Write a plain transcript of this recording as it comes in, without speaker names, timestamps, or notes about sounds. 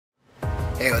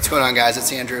Hey, what's going on, guys?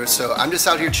 It's Andrew. So I'm just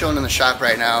out here chilling in the shop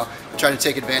right now, trying to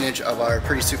take advantage of our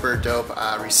pretty super dope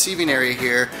receiving area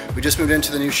here. We just moved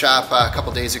into the new shop a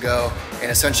couple days ago,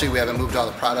 and essentially we haven't moved all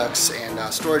the products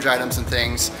and storage items and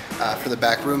things for the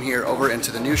back room here over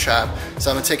into the new shop.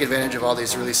 So I'm gonna take advantage of all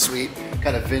these really sweet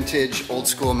kind of vintage old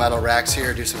school metal racks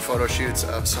here, do some photo shoots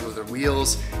of some of the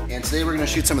wheels. And today we're gonna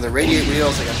shoot some of the Radi8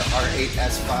 wheels. I got the R8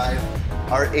 S5,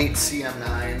 R8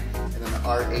 CM9, and then the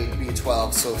R8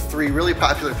 B12. So 3 really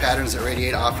popular patterns that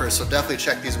Radi8 offers. So definitely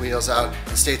check these wheels out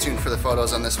and stay tuned for the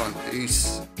photos on this one.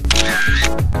 Peace.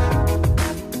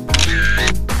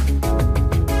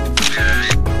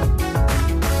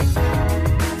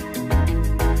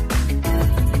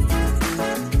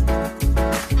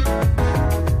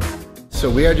 So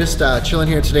we are just chilling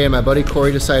here today, and my buddy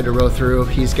Cory decided to row through.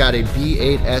 He's got a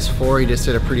B8 S4. He just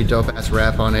did a pretty dope ass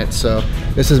wrap on it. So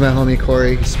this is my homie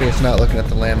Cory. He's spacing out looking at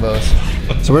the Lambos.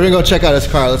 So we're gonna go check out his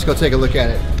car. Let's go take a look at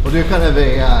it. We'll do kind of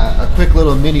a quick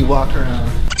little mini walk around.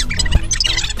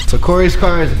 So Cory's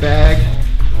car is a bag.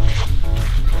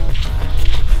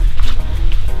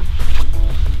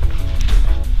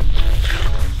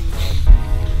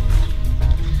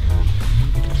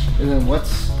 And then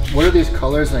what are these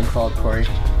colors then called, Cory?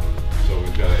 So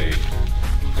we've got a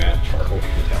matte charcoal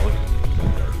metallic,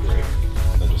 then dark gray,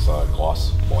 then just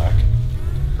gloss black,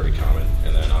 pretty common.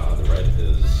 And then the red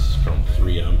is from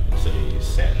 3M. It's a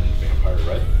satin vampire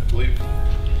red, I believe.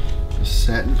 A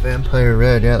satin vampire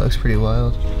red, yeah, it looks pretty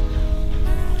wild.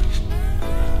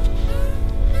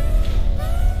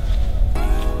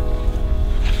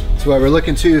 So what we're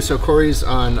looking to, so Cory's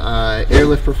on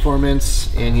airlift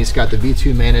performance, and he's got the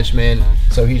V2 management.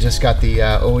 So he's just got the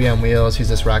OEM wheels. He's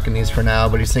just rocking these for now,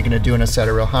 but he's thinking of doing a set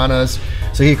of Rohanas.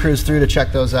 So he cruised through to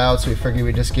check those out. So we figured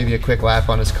we'd just give you a quick lap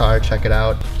on his car, check it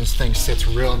out. This thing sits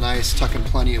real nice, tucking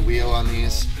plenty of wheel on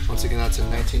these. Once again, that's a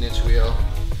 19-inch wheel.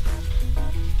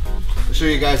 I'll show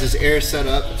you guys his air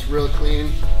setup. It's real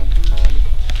clean.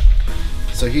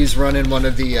 So he's running one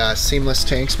of the seamless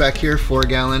tanks back here,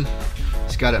 4-gallon.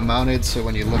 He's got it mounted so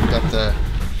when you lift up the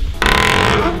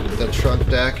trunk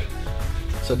deck.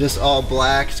 So just all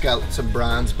black. He's got some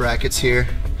bronze brackets here.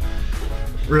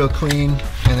 Real clean.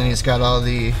 And then he's got all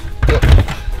the,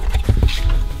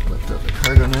 lift up the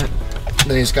cargo net.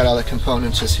 Then he's got all the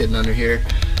components just hidden under here.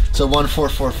 So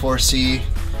 1444C,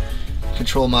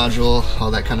 control module,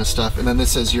 all that kind of stuff. And then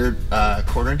this is your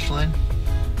 1/4-inch line?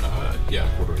 Yeah,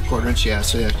 1/4 inch. 1/4 inch, yeah.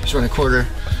 So yeah, he's running 1/4.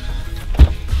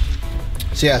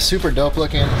 So yeah, super dope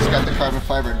looking. It's got the carbon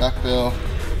fiber duckbill.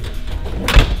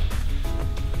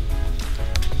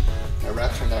 That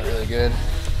wrap turned out really good.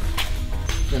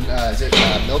 And is it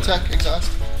Miltech exhaust?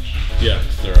 Yeah,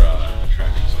 they're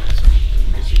track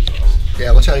exhaust.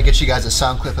 Yeah, we'll try to get you guys a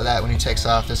sound clip of that when he takes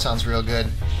off. This sounds real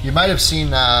good. You might have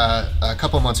seen a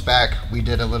couple months back, we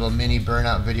did a little mini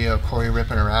burnout video of Cory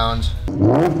ripping around.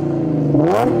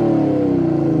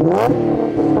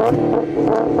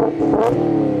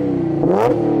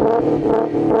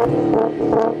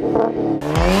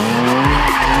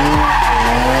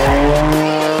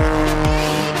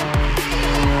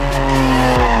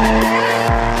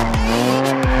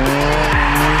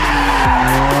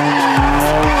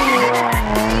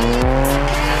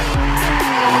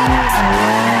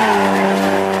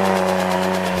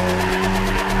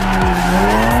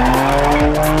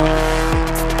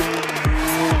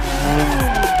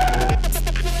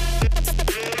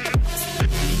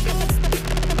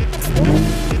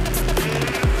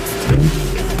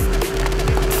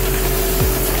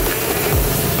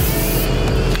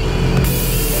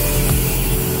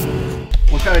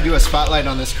 Try to do a spotlight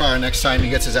on this car next time he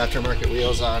gets his aftermarket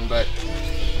wheels on, but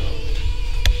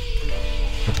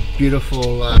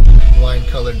beautiful wine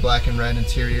colored black and red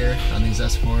interior on these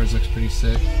S4s, looks pretty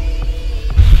sick.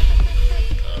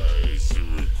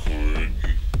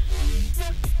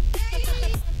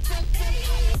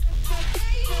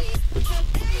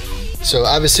 So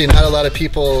obviously not a lot of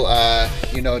people,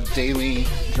 you know, daily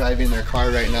driving their car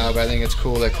right now, but I think it's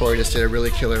cool that Cory just did a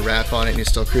really killer wrap on it and he's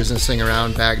still cruising this thing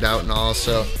around, bagged out and all.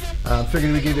 So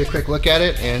figured we'd give you a quick look at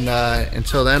it, and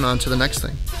until then, on to the next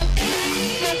thing.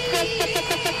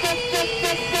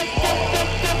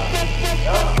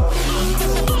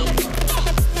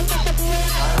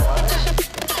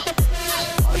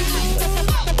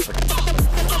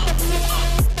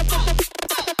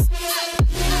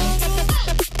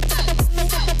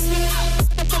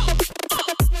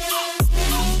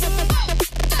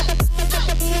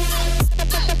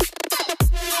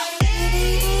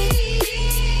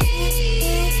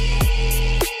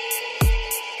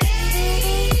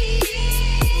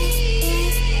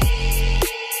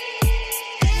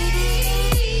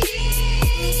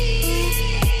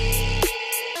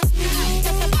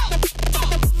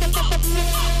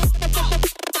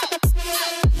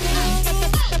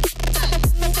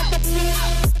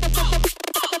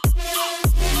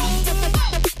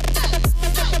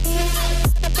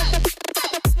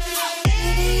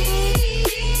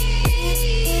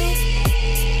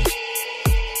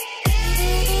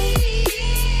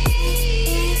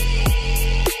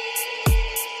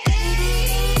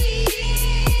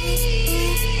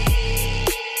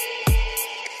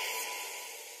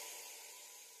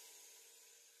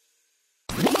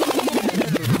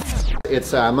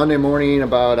 It's Monday morning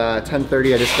about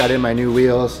 10:30. I just got in my new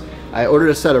wheels. I ordered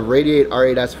a set of Radi8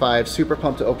 R8 S5. Super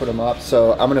pumped to open them up.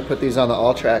 So I'm gonna put these on the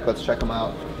all track. Let's check them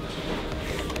out.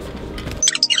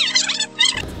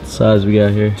 What size we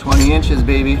got here? 20 inches,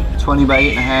 baby. 20 by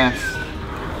 8.5.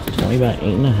 20 by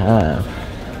 8.5.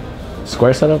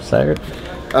 Square setup, staggered?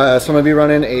 So I'm gonna be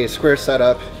running a square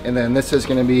setup, and then this is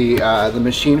gonna be the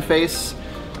machine face.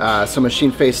 So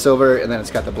machine face silver, and then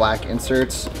it's got the black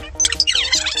inserts.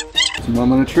 It's a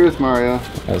moment of truth, Mario.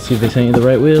 Let's see if they sent you the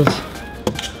right wheels.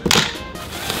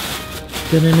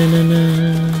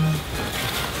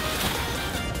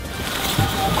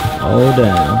 Oh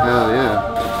damn. Hell yeah.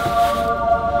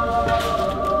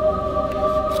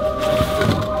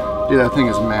 Dude, that thing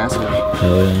is massive.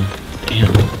 Hell yeah.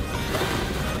 Damn.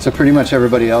 So pretty much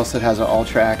everybody else that has an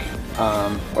all-track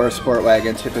or a sport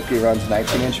wagon typically runs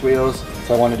 19-inch wheels.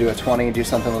 So I want to do a 20, do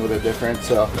something a little bit different.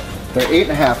 So they're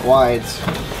 8.5 wides,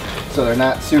 so they're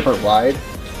not super wide,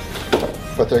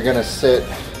 but they're gonna sit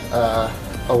a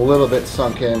little bit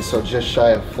sunk in, so just shy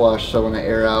of flush. So when they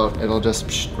air out, it'll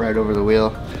just right over the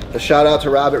wheel. A shout out to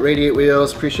Rob at Radi8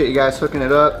 Wheels. Appreciate you guys hooking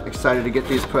it up. Excited to get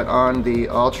these put on the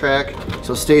all track.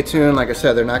 So stay tuned. Like I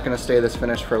said, they're not gonna stay this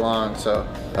finished for long, so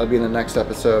that'll be in the next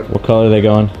episode. What color are they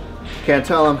going? Can't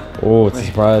tell them. Oh, it's a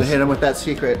surprise. Hit them with that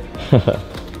secret.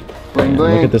 Bling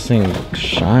bling. Look at this thing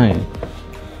shine.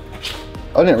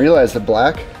 I didn't realize the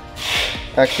black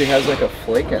actually has like a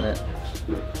flake in it.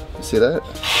 You see that?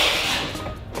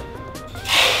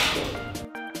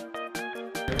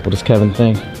 What does Kevin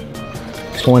think?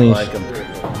 20s. Like them.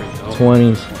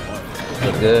 20s.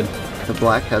 Look good. The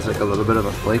black has like a little bit of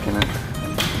a flake in it.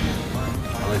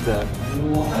 I like that.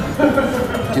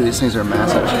 Dude, these things are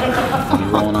massive.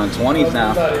 I'm rolling on 20s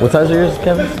now. What size are yours,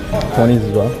 Kevin? 20s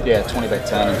as well? Yeah, 20 by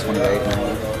 10 and 20 by 8.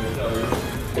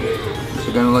 It's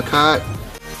gonna look hot.